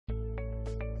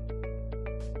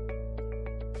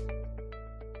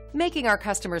Making our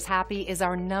customers happy is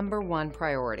our #1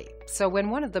 priority. So when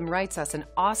one of them writes us an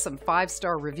awesome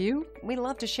 5-star review, we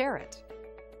love to share it.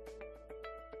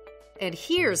 And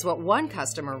here's what one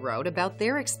customer wrote about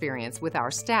their experience with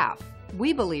our staff.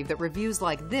 We believe that reviews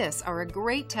like this are a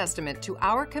great testament to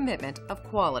our commitment of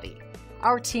quality.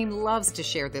 Our team loves to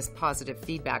share this positive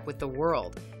feedback with the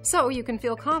world, so you can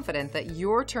feel confident that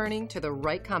you're turning to the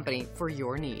right company for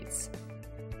your needs.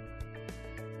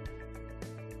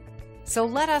 So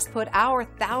let us put our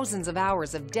thousands of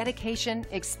hours of dedication,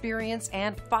 experience,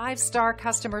 and 5-star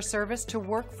customer service to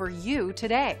work for you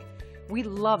today. We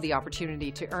love the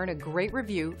opportunity to earn a great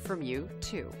review from you,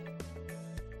 too.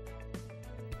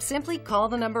 Simply call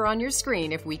the number on your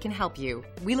screen if we can help you.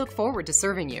 We look forward to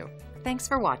serving you. Thanks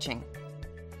for watching.